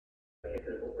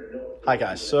Hi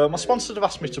guys, so my sponsors have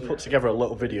asked me to put together a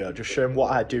little video just showing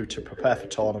what I do to prepare for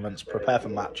tournaments, prepare for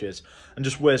matches, and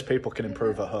just ways people can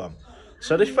improve at home.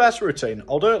 So this first routine,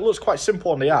 although it looks quite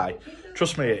simple on the eye,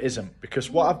 trust me it isn't,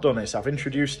 because what I've done is I've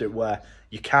introduced it where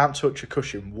you can't touch a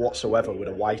cushion whatsoever with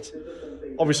a white.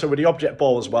 Obviously with the object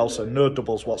ball as well, so no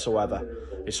doubles whatsoever.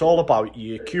 It's all about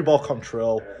your cue ball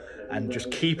control and just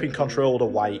keeping control of the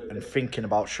white and thinking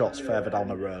about shots further down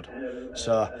the road.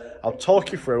 So I'll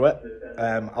talk you through it.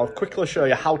 I'll quickly show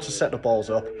you how to set the balls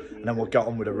up and then we'll get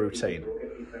on with the routine.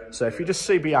 So if you just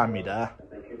see behind me there,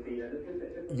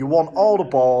 you want all the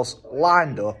balls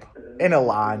lined up in a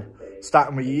line,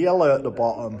 starting with yellow at the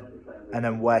bottom and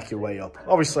then work your way up.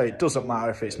 Obviously it doesn't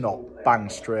matter if it's not bang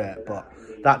straight, but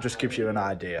that just gives you an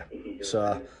idea.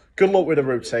 So good luck with the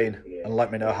routine and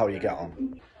let me know how you get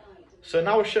on. So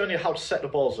now I've shown you how to set the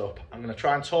balls up, I'm going to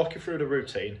try and talk you through the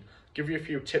routine, give you a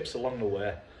few tips along the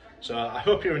way. So I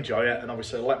hope you enjoy it and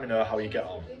obviously let me know how you get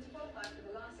on.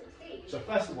 So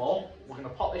first of all, we're going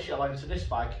to pop this yellow into this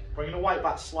bag, bringing the white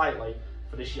back slightly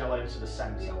for this yellow into the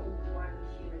centre. One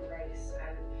human race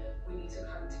and we need to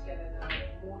come together now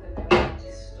more than ever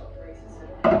to stop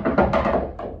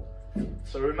racism.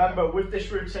 So remember with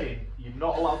this routine, you're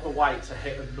not allowed the white to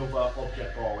hit another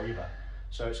object ball either.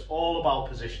 So it's all about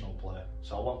positional play.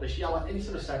 So I want this yellow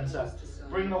into the centre,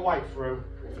 bring the white through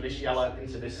for this yellow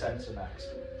into this centre next.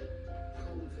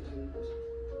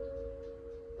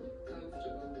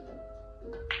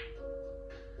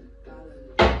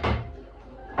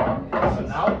 So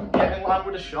now, get in line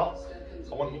with the shot.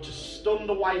 I want you to stun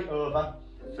the white over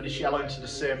for this yellow into the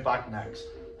same bag next.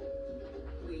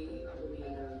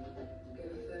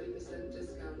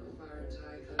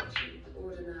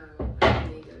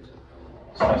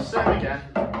 So same again,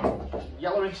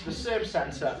 yellow into the same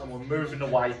centre and we're moving the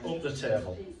white up the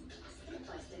table.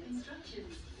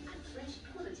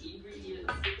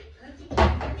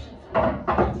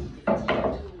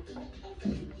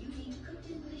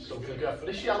 So we're going to go for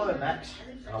this yellow next,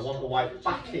 and I want the white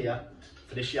back here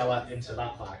for this yellow into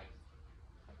that bag.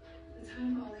 The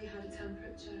time Ollie had a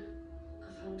temperature, I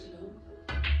found it all.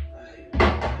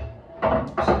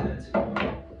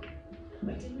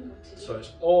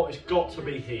 So it's got to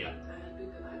be here.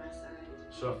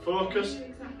 So focus,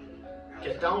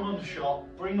 get down on the shot,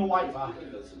 bring the white back.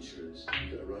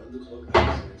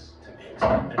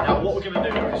 And now what we're going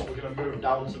to do is we're going to move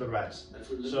down to the reds.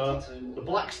 So the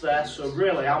black's there, so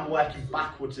really I'm working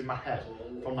backwards in my head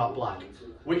from that black.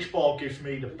 Which ball gives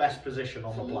me the best position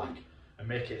on the black and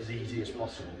make it as easy as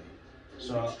possible.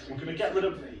 So we're going to get rid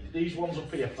of these ones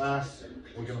up here first,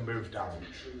 we're going to move down.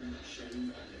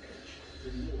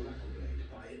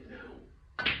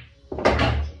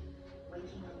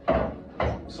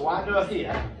 So I know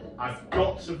here, I've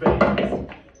got to be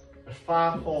as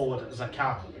far forward as I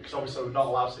can, because obviously we're not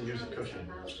allowed to use a cushion.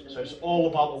 So it's all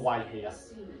about the white here.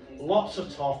 Lots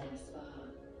of top.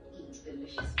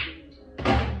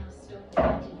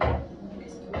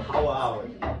 How are we?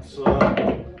 So,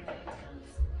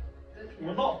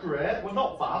 we're not great, we're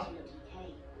not bad.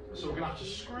 So we're going to have to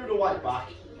screw the white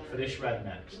back for this red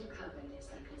next.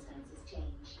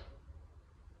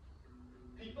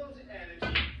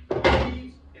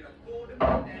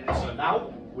 So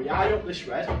now, we eye up this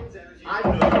red. I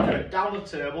know we're going down the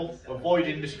table,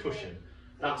 avoiding this cushion.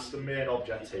 That's the main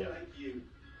object here.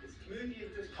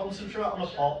 Concentrate on the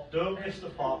pot, don't miss the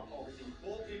pot.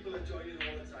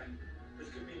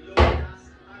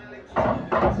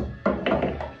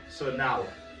 So now,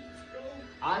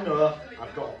 I know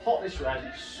I've got to pot this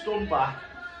red, stun back,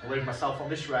 and leave myself on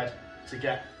this red to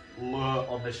get low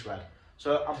on this red.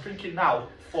 So I'm thinking now,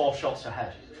 4 shots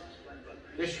ahead.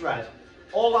 This red,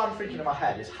 all I'm thinking in my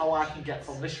head is how I can get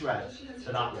from this red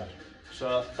to that red.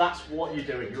 So that's what you're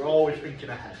doing, you're always thinking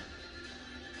ahead.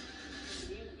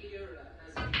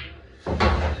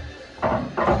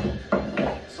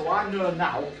 So I know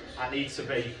now I need to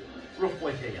be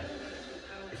roughly here.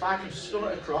 If I can stun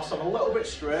it across, I'm a little bit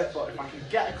straight, but if I can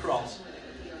get across,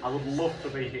 I would love to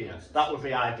be here. That would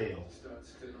be ideal. So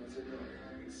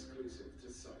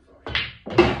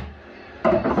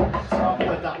I've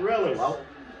played that really well.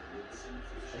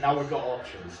 And now we've got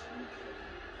options.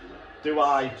 Do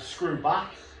I screw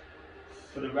back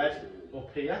for the red up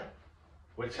here,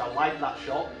 which I like that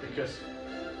shot because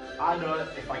I know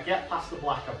if I get past the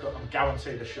black, I'm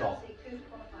guaranteed a shot.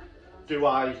 Do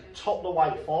I top the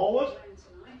white forward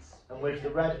and leave the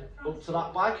red up to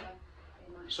that bag?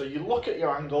 So you look at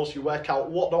your angles, you work out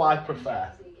what do I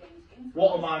prefer?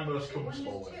 What am I most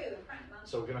comfortable with?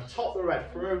 So we're going to top the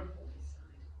red through.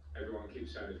 Everyone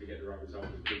keeps saying if we get the right result,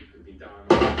 we could be down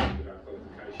without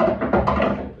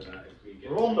qualification.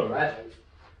 We're on the red.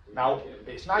 Now,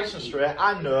 it's nice and straight.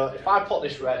 I know if I put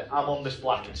this red, I'm on this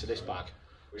black into this bag.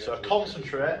 So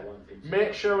concentrate,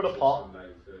 make sure with the pot.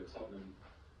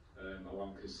 I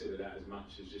won't consider that as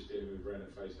much as just dealing with red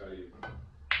at face value.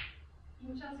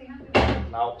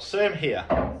 Now, same here.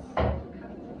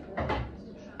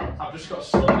 I've just got to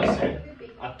slip this in.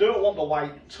 I don't want the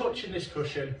white touching this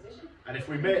cushion, and if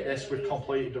we make this, we've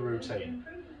completed the routine.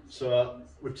 So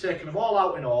we've taken them all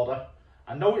out in order.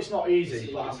 I know it's not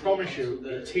easy, but I promise you,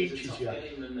 it teaches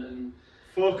you.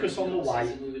 Focus on the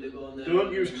white,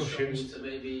 don't use cushions,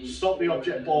 stop the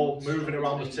object ball moving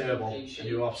around the table, and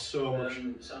you'll have so much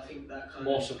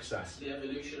more success. The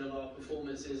evolution of our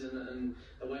performances and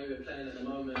the way we're playing at the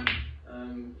moment,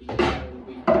 you can tell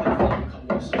we've definitely become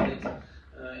more solid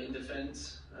in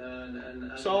defence.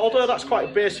 So although that's quite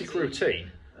a basic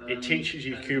routine, it teaches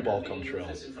you cue ball control,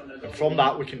 and from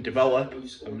that we can develop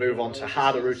and move on to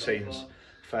harder routines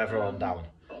further on down.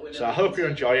 So I hope you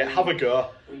enjoy it, have a go,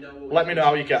 let me know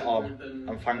how you get on,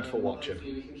 and thanks for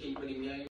watching.